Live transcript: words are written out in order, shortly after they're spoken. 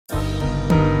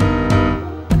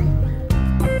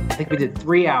think we did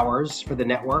 3 hours for the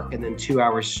network and then 2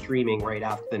 hours streaming right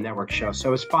after the network show. So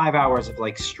it was 5 hours of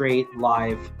like straight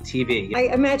live TV.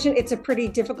 I imagine it's a pretty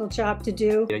difficult job to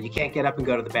do. You can't get up and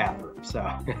go to the bathroom, so.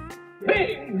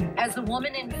 As a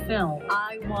woman in film,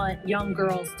 I want young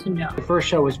girls to know. The first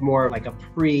show was more like a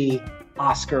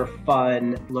pre-Oscar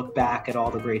fun look back at all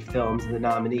the great films and the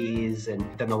nominees, and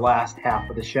then the last half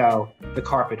of the show, the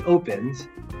carpet opens,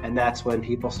 and that's when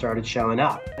people started showing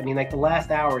up. I mean, like the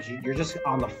last hours, you're just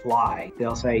on the fly.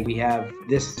 They'll say, we have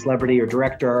this celebrity or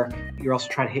director. You're also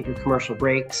trying to hit your commercial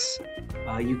breaks.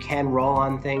 You can roll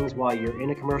on things while you're in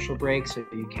a commercial break, so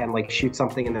you can like shoot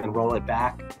something and then roll it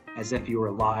back as if you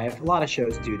were live. A lot of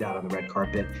shows do that on the red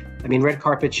carpet. I mean, red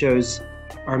carpet shows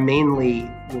are mainly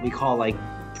what we call like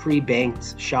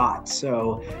pre-banked shots.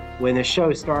 So when the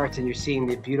show starts and you're seeing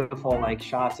the beautiful like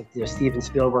shots of Steven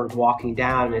Spielberg walking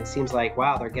down, and it seems like,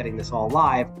 wow, they're getting this all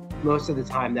live. Most of the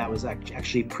time that was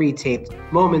actually pre-taped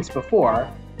moments before.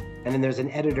 And then there's an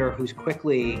editor who's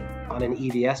quickly on an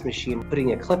EVS machine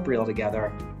putting a clip reel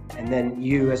together. And then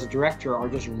you as a director are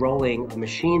just rolling the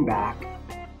machine back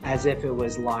as if it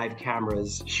was live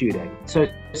cameras shooting. So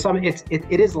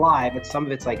it is live, but some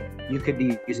of it's like you could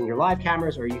be using your live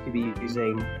cameras or you could be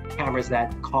using cameras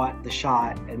that caught the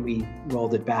shot and we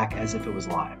rolled it back as if it was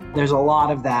live. There's a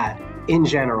lot of that in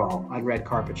general on red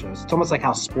carpet shows. It's almost like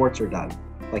how sports are done,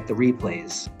 like the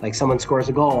replays. Like someone scores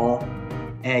a goal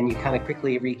and you kind of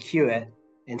quickly re-cue it,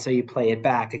 and so you play it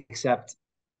back, except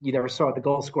you never saw the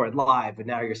goal scored live, but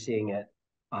now you're seeing it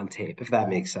on tape, if that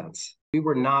makes sense. We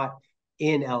were not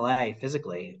in LA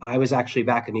physically. I was actually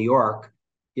back in New York.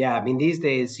 Yeah, I mean, these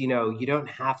days, you don't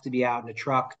have to be out in a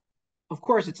truck. Of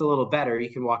course, it's a little better.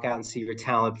 You can walk out and see your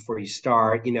talent before you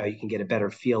start. You can get a better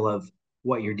feel of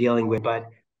what you're dealing with. But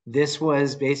this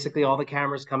was basically all the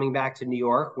cameras coming back to New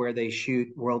York where they shoot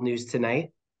World News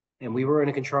Tonight. And we were in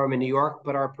a control room in New York,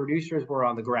 but our producers were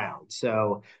on the ground.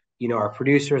 So, our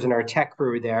producers and our tech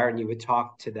crew were there, and you would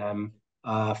talk to them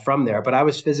from there. But I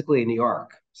was physically in New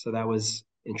York, so that was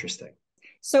interesting.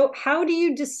 So how do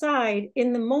you decide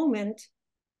in the moment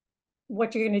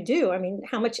what you're going to do? I mean,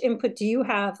 how much input do you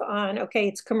have on, okay,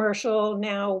 it's commercial,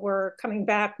 now we're coming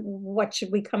back, what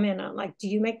should we come in on? Like, do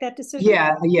you make that decision?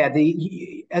 Yeah.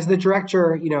 As the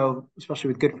director, especially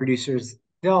with good producers,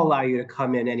 they'll allow you to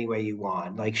come in any way you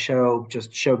want, like show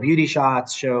beauty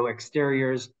shots, show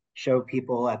exteriors, show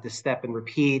people at the step and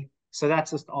repeat. So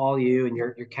that's just all you and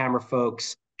your camera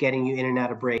folks getting you in and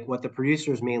out of break. What the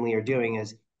producers mainly are doing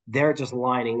is they're just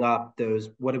lining up those,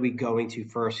 what are we going to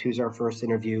first? Who's our first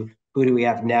interview? Who do we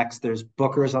have next? There's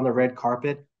bookers on the red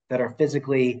carpet that are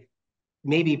physically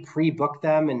maybe pre-book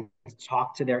them and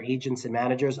talk to their agents and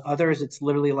managers. Others, it's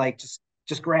literally like, just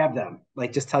grab them.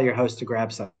 Like just tell your host to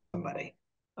grab somebody.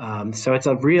 So it's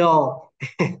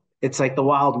it's like the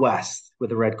Wild West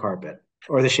with the red carpet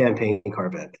or the champagne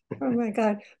carpet. Oh my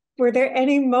God. Were there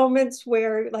any moments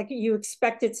where like you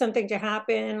expected something to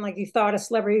happen, like you thought a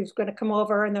celebrity was going to come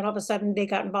over and then all of a sudden they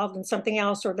got involved in something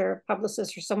else, or their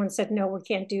publicist or someone said, no, we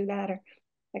can't do that? Or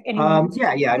like any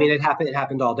yeah. I mean, it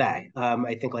happened all day.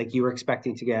 I think like you were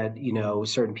expecting to get,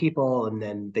 certain people and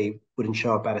then they wouldn't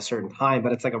show up at a certain time,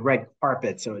 but it's like a red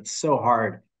carpet. So it's so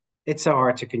hard. It's so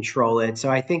hard to control it. So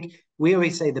I think we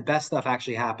always say the best stuff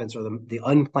actually happens, or the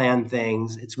unplanned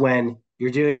things. It's when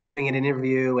you're doing an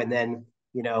interview and then,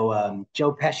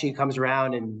 Joe Pesci comes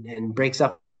around and breaks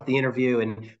up the interview.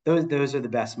 And those are the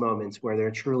best moments where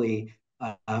they're truly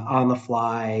on the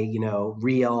fly,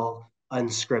 real,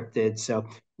 unscripted. So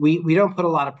we don't put a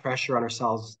lot of pressure on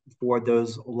ourselves for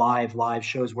those live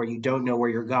shows where you don't know where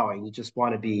you're going. You just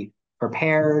want to be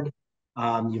prepared.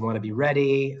 You want to be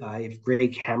ready. You have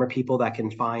great camera people that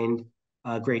can find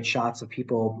great shots of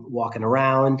people walking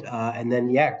around. And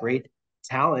then, great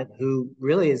talent who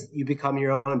really is, you become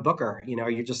your own booker.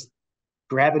 You're just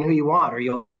grabbing who you want, or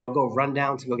you'll go run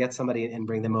down to go get somebody and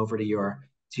bring them over to your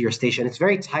station. It's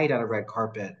very tight on a red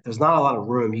carpet. There's not a lot of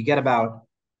room. You get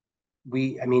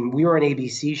we were an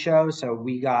ABC show, so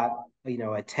we got,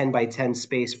 a 10 by 10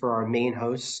 space for our main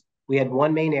hosts. We had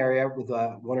one main area with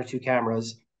one or two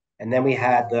cameras. And then we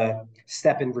had the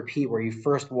step and repeat where you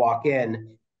first walk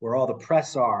in, where all the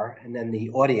press are, and then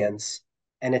the audience.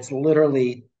 And it's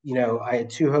literally, I had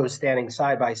two hosts standing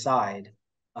side by side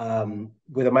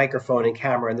with a microphone and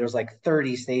camera, and there's like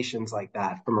 30 stations like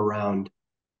that from around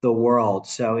the world.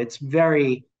 So it's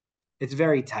very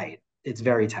tight. It's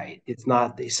very tight. It's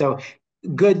not so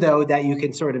good though that you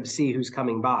can sort of see who's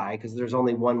coming by because there's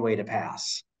only one way to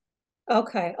pass.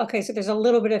 Okay. So there's a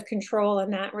little bit of control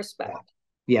in that respect.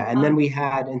 Yeah. And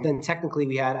then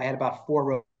technically I had about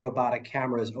 4 robotic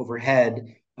cameras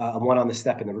overhead, one on the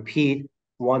step and the repeat,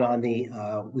 one on the,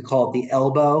 we call it the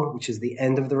elbow, which is the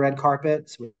end of the red carpet.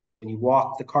 So when you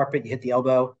walk the carpet, you hit the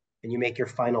elbow and you make your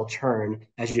final turn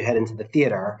as you head into the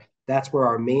theater. That's where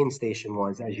our main station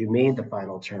was as you made the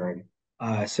final turn.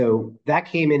 So that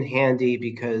came in handy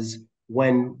because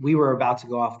when we were about to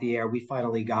go off the air, we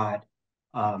finally got,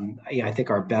 I think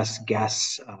our best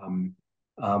guests from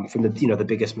the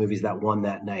biggest movies that won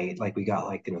that night. Like we got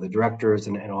like the directors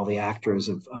and all the actors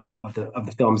of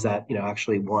the films that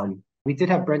actually won. We did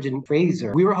have Brendan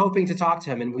Fraser. We were hoping to talk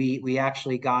to him, and we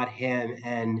actually got him,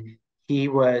 and he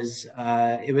was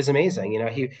it was amazing.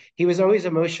 He was always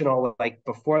emotional, like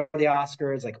before the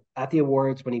Oscars, like at the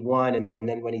awards when he won, and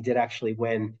then when he did actually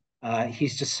win.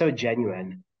 He's just so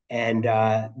genuine. And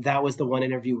that was the one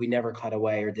interview we never cut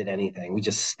away or did anything. We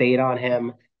just stayed on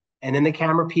him. And then the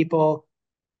camera people,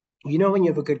 when you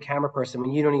have a good camera person,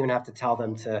 when you don't even have to tell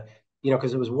them to,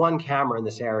 because it was one camera in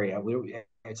this area.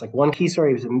 It's like one piece where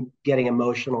he was getting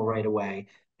emotional right away,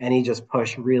 and he just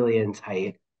pushed really in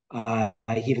tight.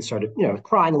 He even started,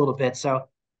 crying a little bit. So,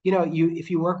 if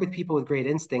you work with people with great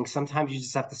instincts, sometimes you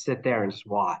just have to sit there and just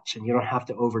watch, and you don't have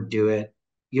to overdo it.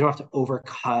 You don't have to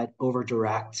overcut,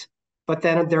 overdirect. But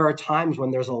then there are times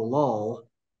when there's a lull.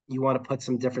 You want to put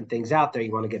some different things out there.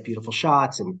 You want to get beautiful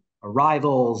shots and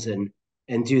arrivals and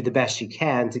do the best you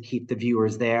can to keep the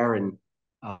viewers there and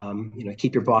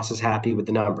keep your bosses happy with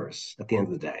the numbers at the end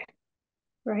of the day.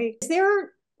 Right. Is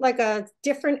there like a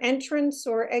different entrance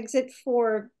or exit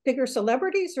for bigger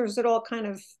celebrities, or is it all kind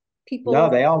of people? No,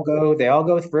 they all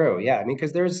go through. Yeah. I mean,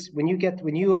 because when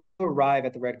you arrive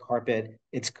at the red carpet,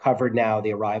 it's covered now,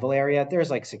 the arrival area.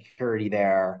 There's like security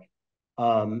there.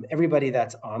 Everybody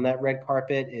that's on that red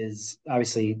carpet is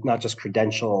obviously not just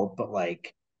credential, but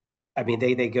like, I mean,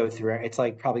 they go through. It's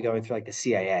like probably going through like the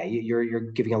CIA. You're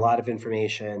giving a lot of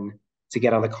information to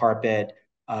get on the carpet.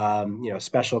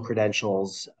 Special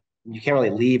credentials. You can't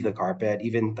really leave the carpet.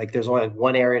 Even like there's only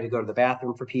one area to go to the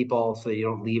bathroom for people, so you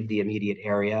don't leave the immediate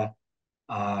area.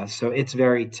 So it's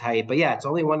very tight. But yeah, it's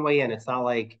only one way in. It's not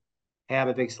like, hey, I'm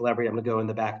a big celebrity, I'm gonna go in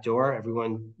the back door.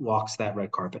 Everyone walks that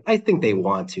red carpet. I think they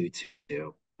want to too.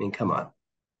 I mean, come on.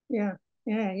 Yeah,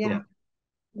 yeah, yeah. Yeah.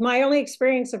 My only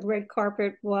experience of red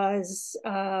carpet was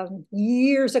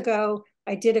years ago.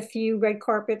 I did a few red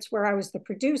carpets where I was the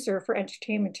producer for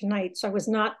Entertainment Tonight. So I was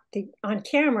not on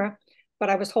camera, but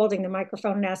I was holding the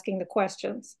microphone and asking the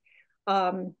questions.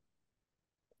 The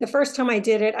first time I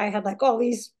did it, I had like all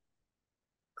these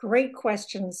great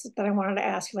questions that I wanted to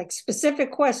ask, like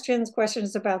specific questions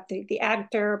about the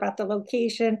actor, about the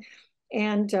location.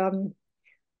 And,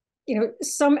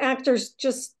 some actors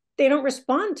just, they don't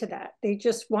respond to that. They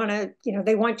just want to,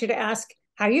 they want you to ask,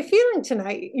 how are you feeling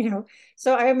tonight?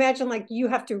 So I imagine like you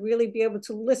have to really be able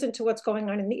to listen to what's going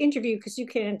on in the interview because you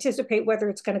can anticipate whether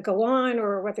it's going to go on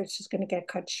or whether it's just going to get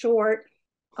cut short.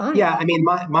 Yeah, I mean,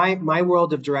 my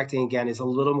world of directing again is a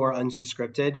little more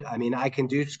unscripted. I mean, I can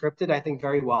do scripted, I think,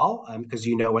 very well because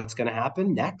you know what's going to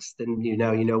happen next, and you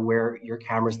know where your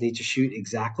cameras need to shoot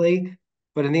exactly.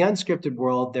 But in the unscripted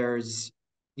world, there's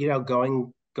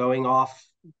going off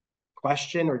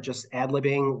question or just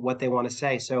ad-libbing what they want to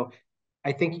say. So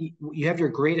I think you have your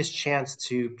greatest chance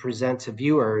to present to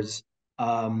viewers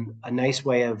a nice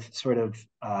way of sort of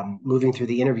moving through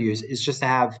the interviews is just to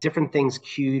have different things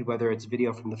cued, whether it's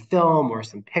video from the film or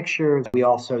some pictures. We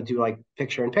also do like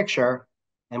picture in picture,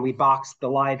 and we box the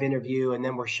live interview, and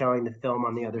then we're showing the film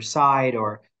on the other side,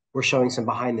 or we're showing some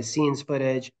behind the scenes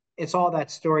footage. It's all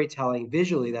that storytelling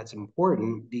visually that's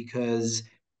important because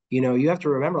you have to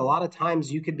remember a lot of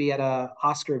times you could be at a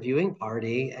Oscar viewing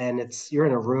party and you're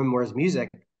in a room where there's music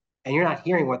and you're not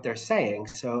hearing what they're saying.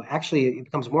 So actually it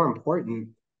becomes more important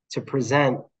to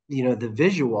present, the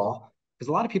visual because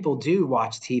a lot of people do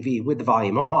watch TV with the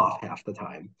volume off half the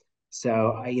time.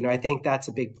 So I think that's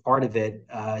a big part of it,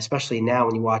 especially now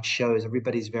when you watch shows,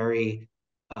 everybody's very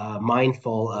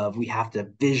mindful of we have to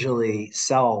visually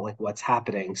sell like what's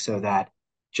happening so that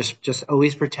just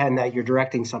always pretend that you're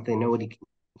directing something nobody can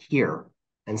hear.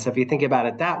 And so if you think about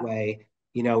it that way,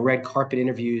 red carpet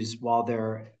interviews, while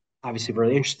they're obviously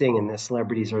really interesting and the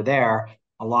celebrities are there,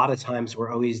 a lot of times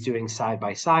we're always doing side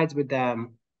by sides with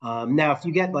them. Now, if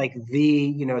you get like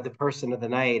the person of the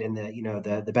night and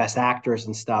the best actors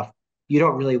and stuff, you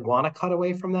don't really want to cut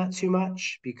away from that too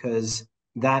much because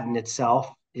that in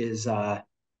itself is,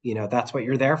 that's what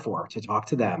you're there for, to talk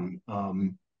to them.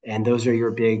 And those are your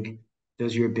big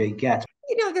gets.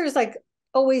 There's like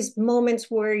always moments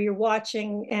where you're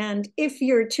watching and if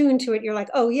you're tuned to it, you're like,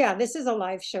 oh yeah, this is a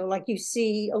live show. Like you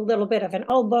see a little bit of an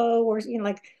elbow or,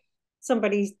 like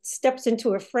somebody steps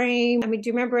into a frame. I mean, do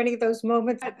you remember any of those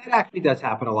moments? That actually does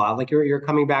happen a lot. Like you're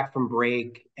coming back from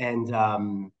break and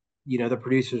the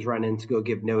producers run in to go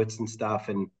give notes and stuff,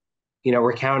 and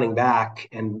we're counting back,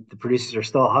 and the producers are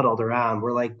still huddled around.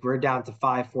 We're down to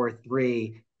 5, 4,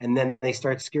 3, and then they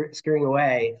start scurrying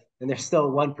away, and there's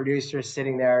still one producer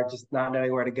sitting there just not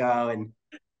knowing where to go, and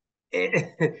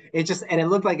it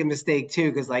looked like a mistake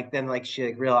too, because then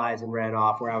she realized and ran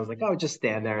off. Where I was like, oh, just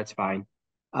stand there, it's fine.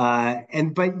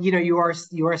 But you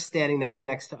are standing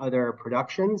next to other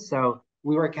productions, so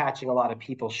we were catching a lot of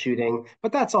people shooting,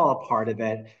 but that's all a part of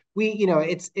it.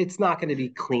 It's not going to be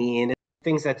clean.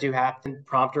 Things that do happen.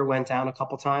 Prompter went down a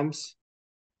couple times,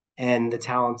 and the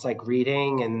talent's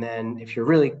reading, and then if you're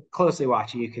really closely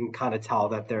watching, you can kind of tell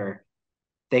that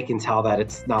they can tell that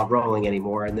it's not rolling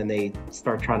anymore, and then they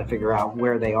start trying to figure out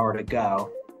where they are to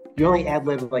go. You only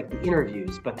ad-lib the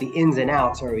interviews, but the ins and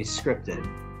outs are always scripted.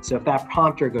 So if that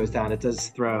prompter goes down, it does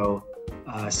throw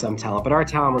some talent. But our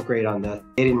talent were great on that.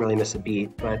 They didn't really miss a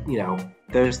beat, but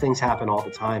those things happen all the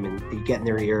time, and you get in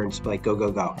their ear and just be like, go,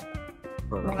 go, go.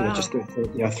 Or wow. Just throw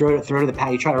to the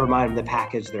pack. You try to remind them the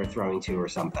package they're throwing to or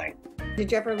something. Did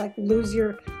you ever lose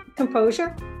your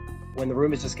composure? When the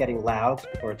room is just getting loud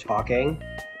or talking,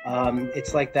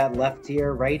 it's like that left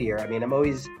ear, right ear. I mean,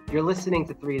 you're listening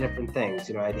to 3 different things.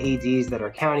 I have ADs that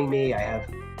are counting me. I have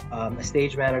a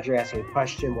stage manager asking a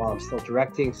question while I'm still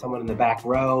directing, someone in the back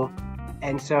row.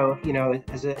 And so,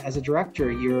 as a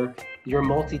director, you're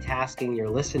multitasking your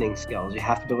listening skills. You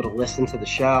have to be able to listen to the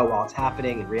show while it's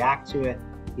happening and react to it,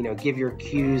 give your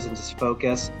cues and just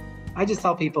focus. I just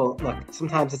tell people, look,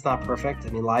 sometimes it's not perfect. I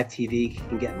mean, live TV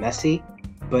can get messy,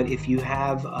 but if you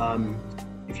have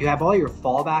all your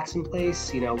fallbacks in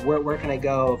place, where can I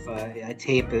go if a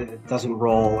tape doesn't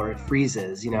roll or it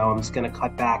freezes? I'm just going to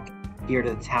cut back here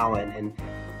to the talent. And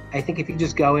I think if you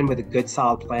just go in with a good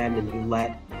solid plan and you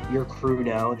let your crew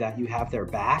know that you have their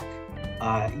back,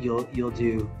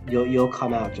 you'll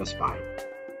come out just fine.